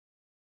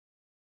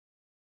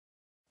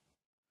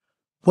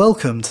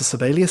Welcome to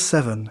Sibelius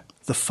 7,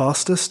 the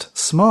fastest,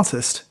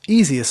 smartest,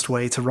 easiest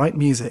way to write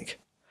music.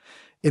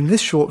 In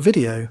this short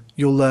video,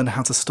 you'll learn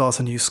how to start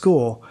a new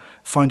score,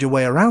 find your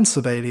way around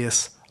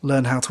Sibelius,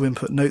 learn how to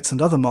input notes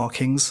and other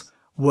markings,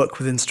 work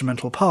with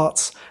instrumental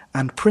parts,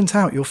 and print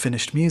out your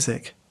finished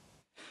music.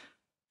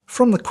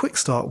 From the Quick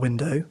Start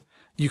window,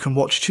 you can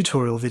watch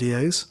tutorial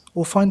videos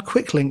or find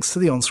quick links to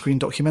the on-screen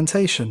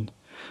documentation.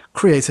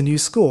 Create a new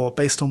score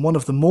based on one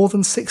of the more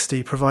than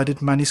 60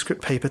 provided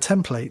manuscript paper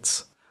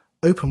templates.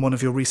 Open one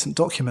of your recent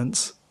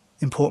documents,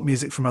 import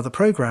music from other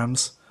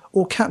programs,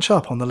 or catch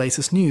up on the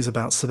latest news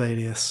about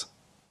Sibelius.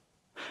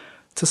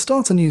 To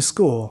start a new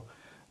score,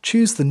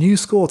 choose the New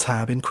Score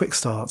tab in Quick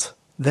Start,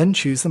 then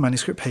choose the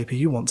manuscript paper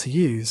you want to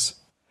use.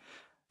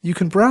 You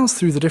can browse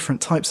through the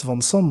different types of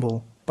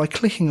ensemble by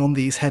clicking on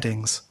these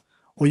headings,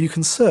 or you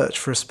can search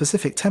for a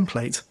specific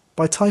template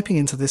by typing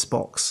into this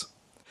box.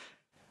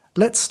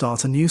 Let's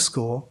start a new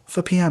score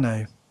for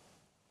piano.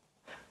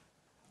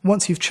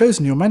 Once you've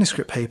chosen your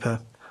manuscript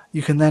paper,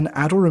 you can then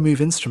add or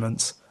remove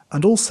instruments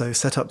and also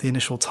set up the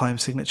initial time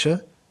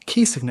signature,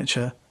 key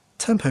signature,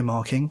 tempo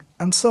marking,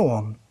 and so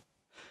on.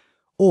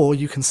 Or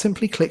you can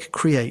simply click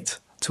Create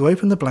to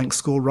open the blank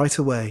score right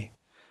away.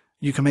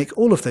 You can make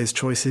all of those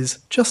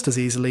choices just as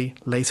easily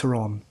later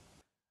on.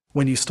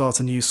 When you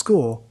start a new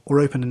score or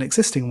open an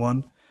existing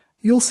one,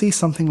 you'll see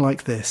something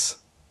like this.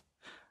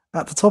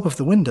 At the top of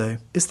the window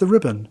is the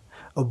ribbon,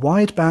 a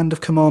wide band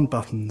of command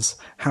buttons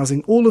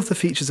housing all of the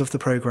features of the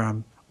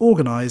program,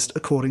 organised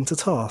according to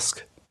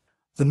task.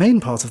 The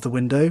main part of the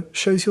window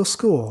shows your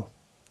score.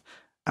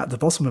 At the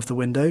bottom of the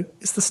window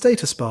is the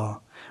status bar,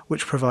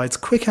 which provides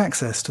quick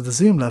access to the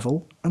zoom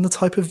level and the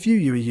type of view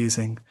you are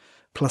using,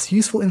 plus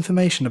useful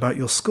information about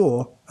your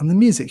score and the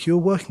music you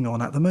are working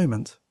on at the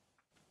moment.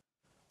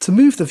 To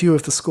move the view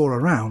of the score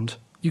around,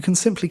 you can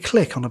simply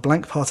click on a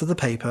blank part of the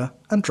paper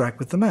and drag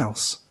with the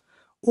mouse,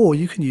 or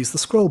you can use the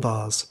scroll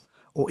bars,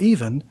 or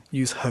even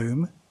use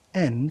Home,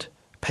 End,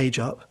 Page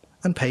Up,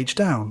 and Page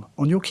Down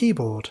on your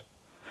keyboard.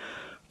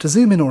 To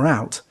zoom in or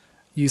out,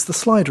 use the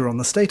slider on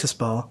the status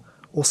bar,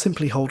 or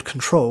simply hold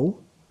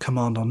Control,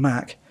 Command on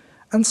Mac,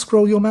 and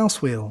scroll your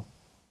mouse wheel.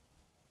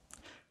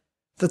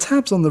 The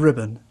tabs on the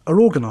ribbon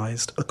are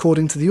organised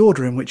according to the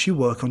order in which you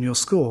work on your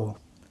score.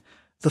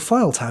 The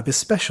File tab is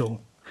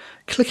special.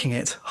 Clicking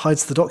it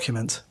hides the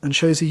document and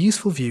shows a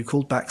useful view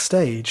called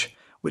Backstage,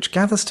 which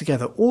gathers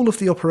together all of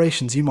the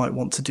operations you might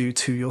want to do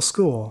to your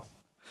score.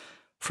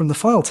 From the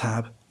File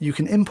tab, you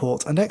can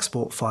import and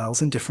export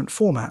files in different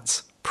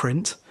formats,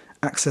 print,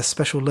 access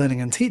special learning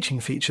and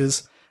teaching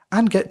features,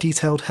 and get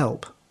detailed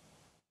help.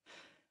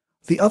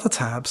 The other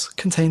tabs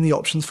contain the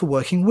options for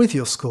working with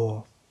your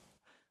score.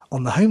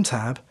 On the Home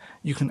tab,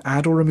 you can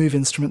add or remove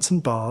instruments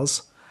and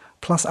bars,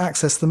 plus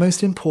access the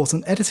most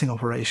important editing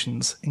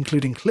operations,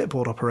 including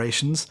clipboard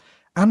operations,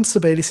 and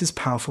Sibelius's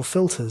powerful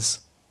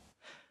filters.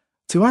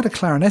 To add a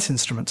clarinet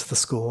instrument to the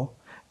score,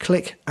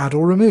 click Add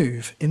or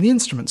Remove in the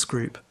Instruments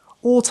group,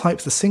 or type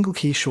the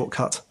single-key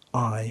shortcut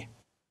I.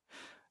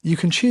 You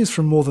can choose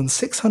from more than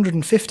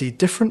 650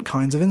 different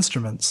kinds of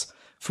instruments,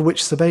 for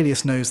which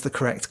Sibelius knows the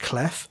correct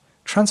clef,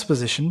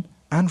 transposition,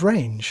 and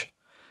range.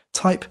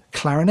 Type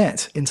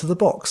clarinet into the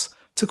box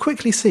to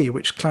quickly see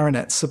which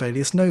clarinets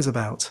Sibelius knows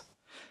about.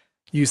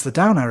 Use the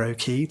down arrow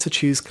key to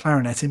choose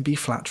clarinet in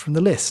B-flat from the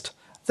list,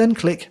 then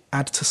click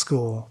Add to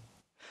Score.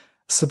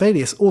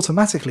 Sibelius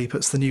automatically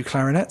puts the new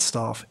clarinet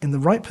staff in the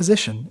right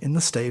position in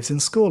the staves in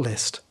score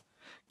list.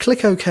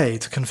 Click OK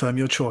to confirm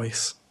your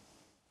choice.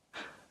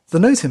 The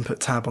Note Input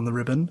tab on the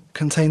ribbon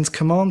contains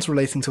commands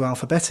relating to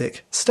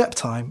alphabetic, step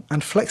time,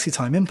 and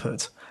flexi-time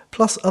input,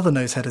 plus other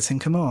note editing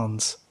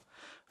commands.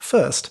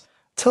 First,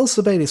 tell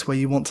Sibelius where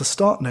you want to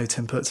start note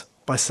input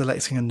by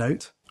selecting a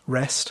note,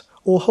 rest,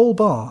 or whole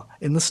bar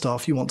in the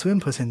staff you want to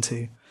input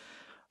into.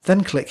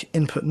 Then click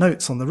Input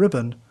Notes on the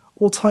ribbon,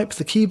 or type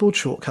the keyboard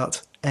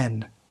shortcut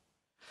N.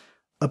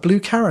 A blue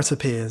caret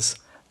appears,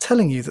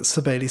 telling you that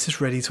Sibelius is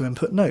ready to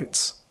input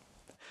notes.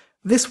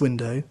 This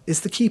window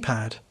is the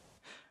keypad.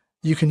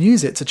 You can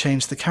use it to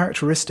change the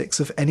characteristics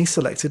of any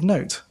selected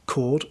note,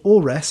 chord,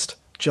 or rest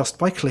just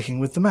by clicking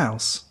with the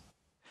mouse.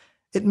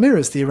 It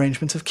mirrors the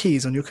arrangement of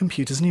keys on your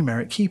computer's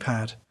numeric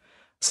keypad,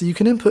 so you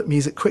can input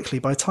music quickly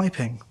by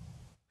typing.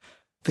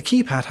 The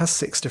keypad has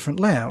 6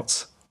 different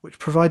layouts, which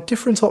provide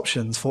different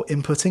options for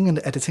inputting and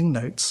editing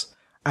notes,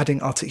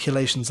 adding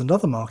articulations and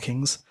other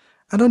markings,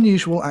 and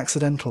unusual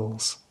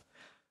accidentals.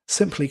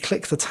 Simply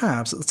click the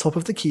tabs at the top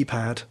of the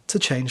keypad to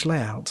change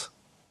layout.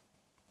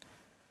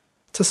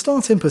 To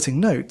start inputting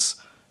notes,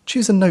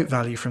 choose a note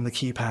value from the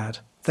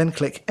keypad, then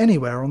click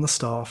anywhere on the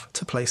staff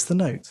to place the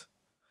note.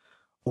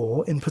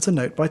 Or input a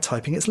note by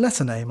typing its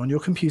letter name on your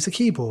computer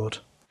keyboard.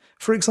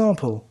 For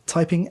example,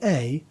 typing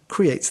A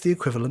creates the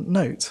equivalent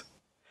note.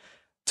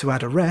 To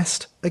add a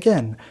rest,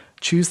 again,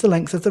 choose the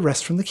length of the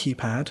rest from the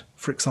keypad,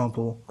 for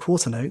example,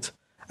 quarter note,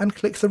 and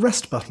click the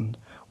Rest button,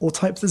 or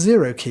type the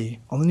 0 key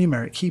on the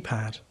numeric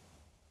keypad.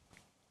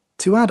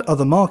 To add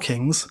other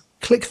markings,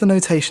 click the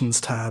Notations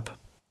tab.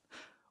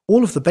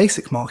 All of the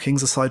basic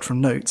markings aside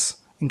from notes,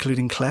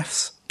 including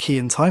clefs, key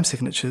and time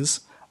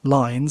signatures,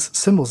 lines,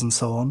 symbols and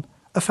so on,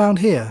 are found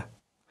here.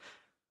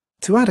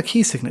 To add a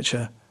key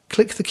signature,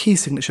 click the Key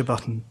Signature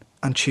button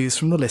and choose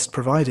from the list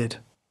provided.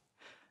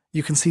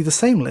 You can see the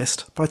same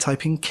list by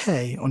typing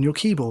K on your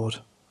keyboard.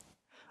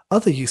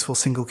 Other useful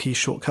single key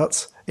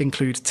shortcuts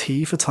include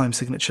T for time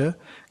signature,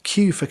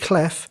 Q for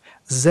clef,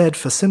 Z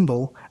for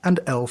symbol, and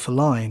L for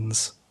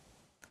lines.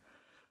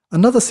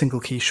 Another single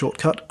key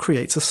shortcut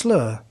creates a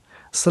slur.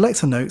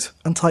 Select a note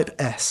and type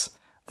S,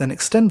 then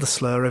extend the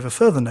slur over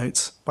further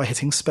notes by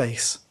hitting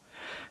space.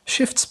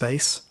 Shift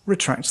space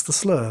retracts the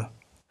slur.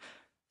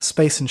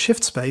 Space and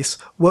shift space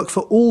work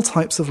for all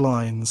types of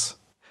lines.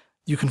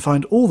 You can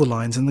find all the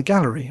lines in the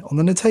gallery on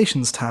the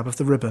Notations tab of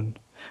the ribbon.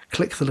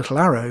 Click the little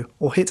arrow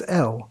or hit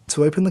L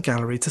to open the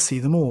gallery to see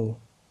them all.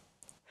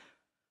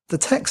 The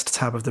Text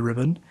tab of the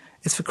ribbon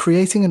is for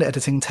creating and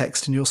editing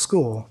text in your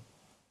score.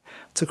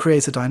 To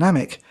create a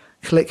dynamic,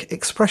 click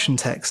Expression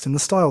Text in the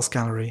Styles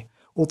gallery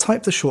or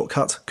type the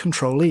shortcut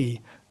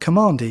Ctrl-E,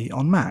 Command-E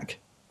on Mac.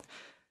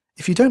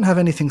 If you don't have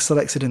anything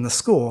selected in the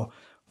score,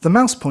 the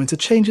mouse pointer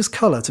changes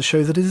colour to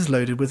show that it is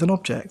loaded with an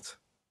object.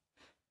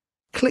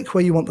 Click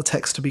where you want the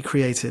text to be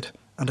created,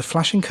 and a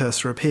flashing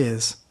cursor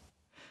appears.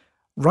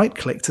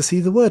 Right-click to see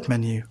the word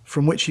menu,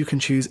 from which you can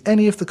choose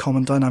any of the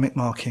common dynamic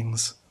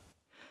markings.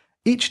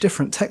 Each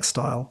different text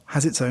style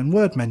has its own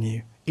word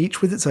menu,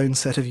 each with its own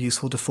set of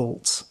useful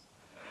defaults.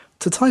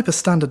 To type a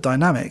standard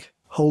dynamic,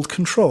 hold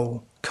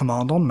Ctrl,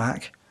 Command on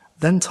Mac,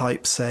 then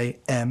type, say,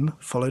 M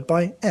followed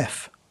by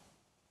F.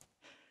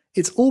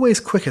 It's always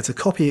quicker to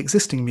copy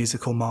existing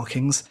musical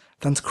markings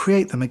than to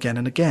create them again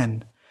and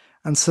again,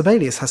 and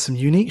Sibelius has some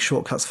unique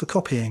shortcuts for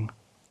copying.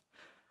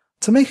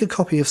 To make a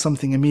copy of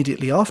something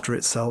immediately after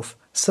itself,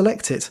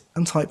 select it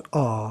and type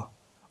R,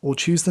 or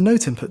choose the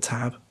Note Input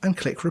tab and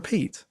click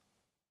Repeat.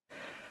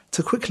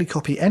 To quickly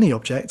copy any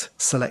object,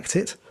 select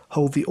it,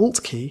 hold the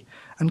Alt key,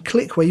 and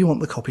click where you want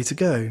the copy to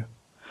go.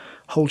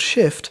 Hold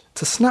Shift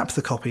to snap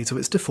the copy to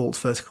its default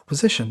vertical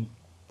position.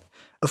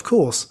 Of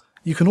course,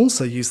 you can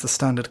also use the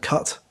standard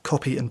Cut,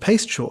 Copy and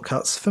Paste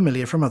shortcuts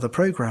familiar from other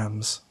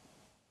programs.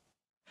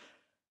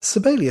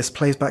 Sibelius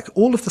plays back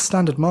all of the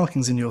standard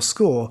markings in your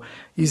score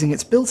using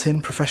its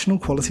built-in professional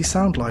quality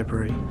sound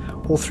library,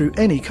 or through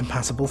any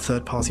compatible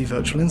third-party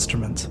virtual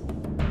instrument.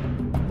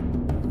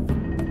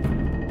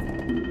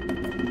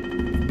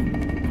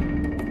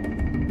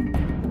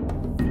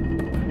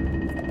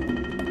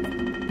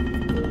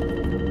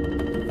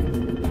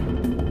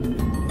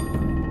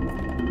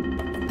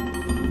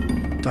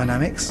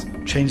 Dynamics,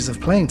 changes of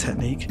playing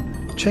technique,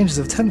 changes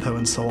of tempo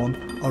and so on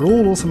are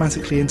all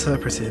automatically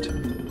interpreted.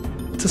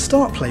 To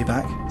start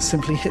playback,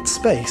 simply hit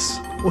space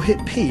or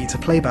hit P to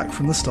play back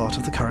from the start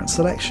of the current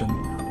selection,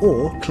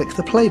 or click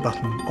the play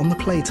button on the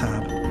Play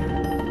tab.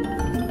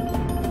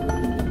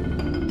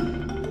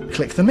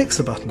 Click the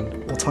Mixer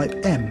button or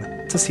type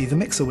M to see the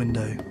mixer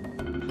window.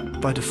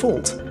 By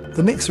default,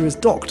 the mixer is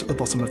docked at the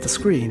bottom of the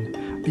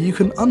screen, but you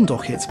can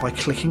undock it by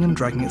clicking and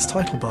dragging its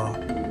title bar.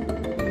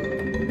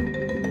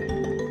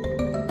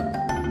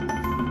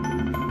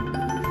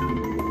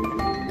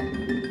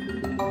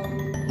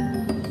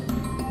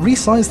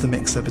 Resize the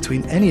mixer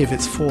between any of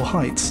its 4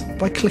 heights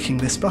by clicking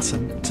this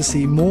button to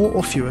see more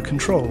or fewer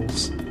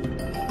controls.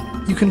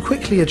 You can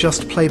quickly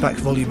adjust playback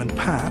volume and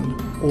pan,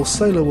 or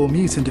solo or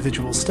mute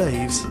individual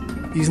staves,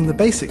 using the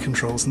basic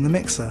controls in the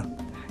mixer.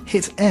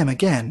 Hit M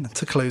again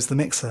to close the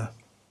mixer.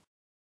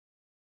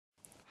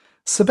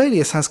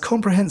 Sibelius has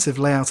comprehensive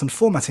layout and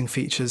formatting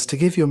features to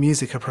give your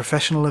music a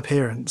professional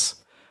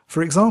appearance.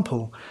 For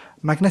example,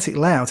 magnetic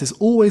layout is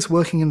always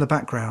working in the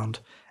background,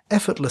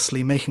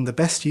 effortlessly making the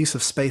best use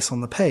of space on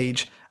the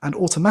page and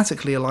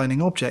automatically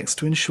aligning objects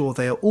to ensure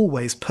they are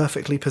always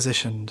perfectly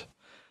positioned.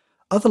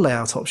 Other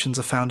layout options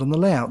are found on the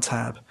Layout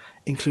tab,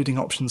 including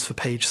options for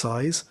page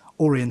size,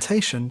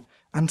 orientation,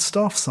 and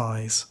staff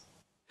size.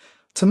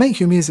 To make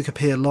your music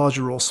appear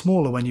larger or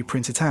smaller when you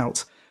print it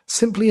out,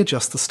 simply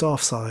adjust the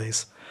staff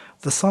size.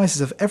 The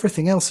sizes of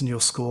everything else in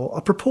your score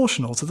are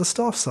proportional to the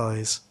staff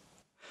size.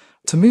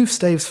 To move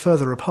staves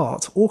further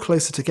apart or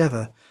closer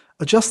together,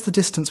 adjust the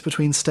distance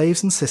between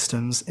staves and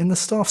systems in the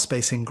staff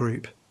spacing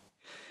group.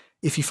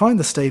 If you find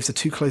the staves are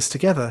too close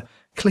together,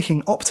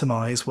 clicking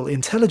Optimize will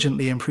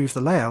intelligently improve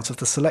the layout of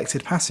the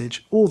selected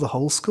passage or the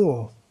whole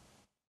score.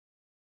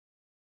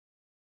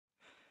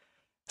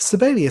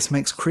 Sibelius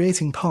makes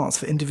creating parts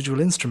for individual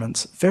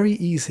instruments very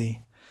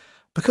easy.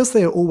 Because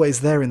they are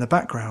always there in the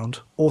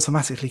background,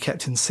 automatically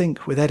kept in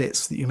sync with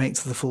edits that you make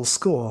to the full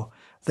score,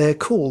 they are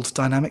called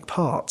dynamic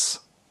parts.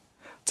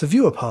 To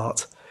view a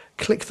part,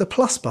 click the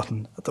plus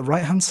button at the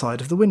right-hand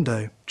side of the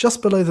window,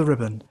 just below the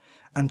ribbon,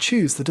 and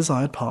choose the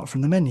desired part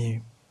from the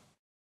menu.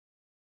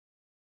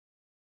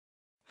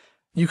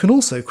 You can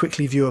also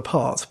quickly view a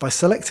part by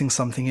selecting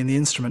something in the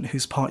instrument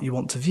whose part you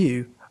want to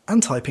view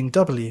and typing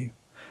W.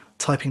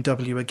 Typing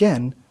W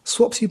again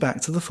swaps you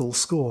back to the full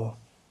score.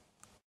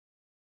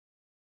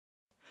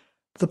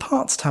 The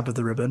Parts tab of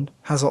the ribbon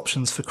has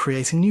options for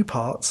creating new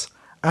parts,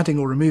 adding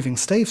or removing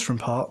staves from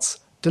parts,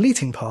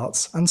 deleting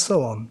parts, and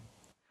so on.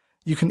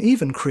 You can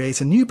even create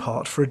a new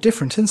part for a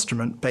different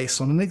instrument based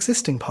on an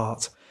existing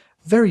part,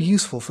 very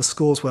useful for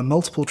scores where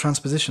multiple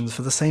transpositions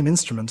for the same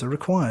instrument are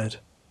required.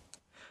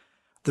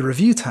 The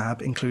Review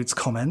tab includes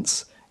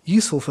comments,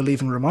 useful for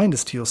leaving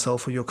reminders to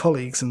yourself or your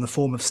colleagues in the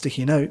form of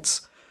sticky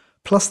notes,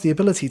 plus the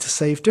ability to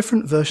save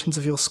different versions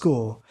of your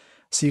score,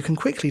 so you can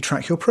quickly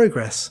track your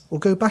progress or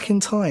go back in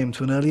time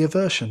to an earlier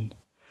version.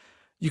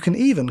 You can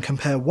even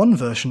compare one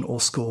version or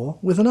score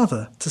with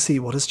another to see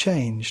what has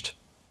changed.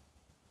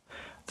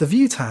 The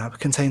View tab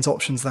contains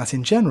options that,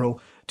 in general,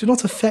 do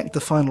not affect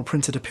the final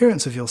printed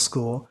appearance of your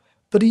score,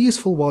 but are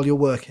useful while you're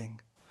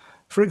working.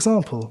 For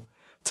example,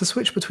 to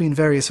switch between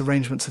various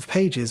arrangements of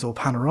pages or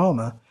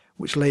panorama,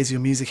 which lays your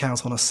music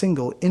out on a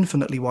single,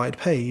 infinitely wide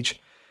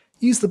page,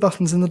 use the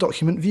buttons in the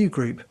Document View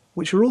group,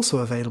 which are also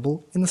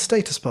available in the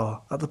status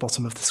bar at the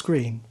bottom of the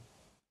screen.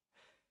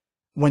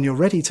 When you're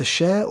ready to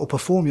share or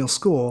perform your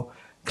score,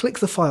 click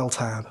the File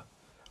tab.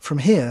 From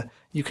here,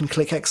 you can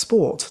click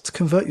Export to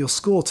convert your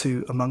score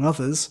to, among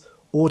others,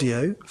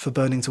 Audio for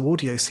burning to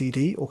audio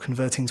CD or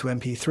converting to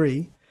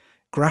MP3,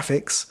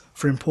 Graphics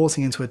for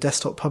importing into a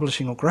desktop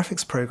publishing or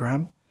graphics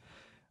program,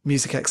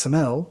 Music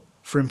XML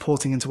for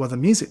importing into other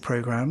music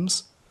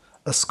programs,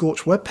 a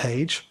Scorch web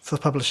page for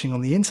publishing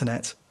on the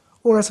internet,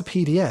 or as a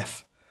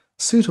PDF,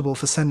 suitable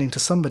for sending to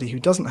somebody who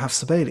doesn't have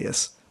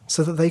Sibelius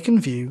so that they can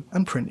view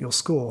and print your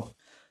score.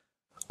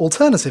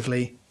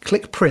 Alternatively,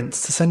 click Print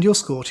to send your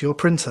score to your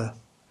printer.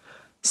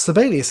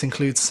 Sibelius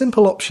includes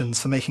simple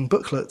options for making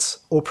booklets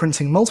or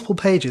printing multiple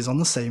pages on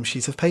the same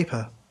sheet of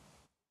paper.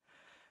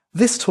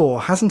 This tour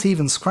hasn't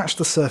even scratched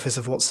the surface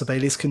of what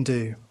Sibelius can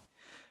do.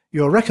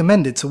 You are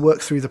recommended to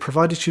work through the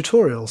provided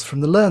tutorials from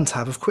the Learn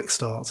tab of Quick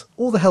Start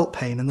or the Help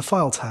pane in the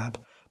File tab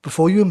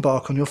before you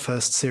embark on your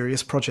first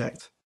serious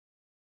project.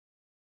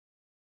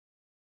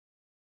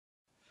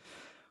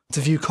 To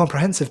view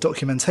comprehensive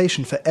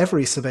documentation for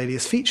every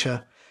Sibelius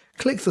feature,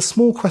 click the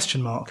small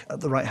question mark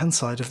at the right-hand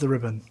side of the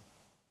ribbon.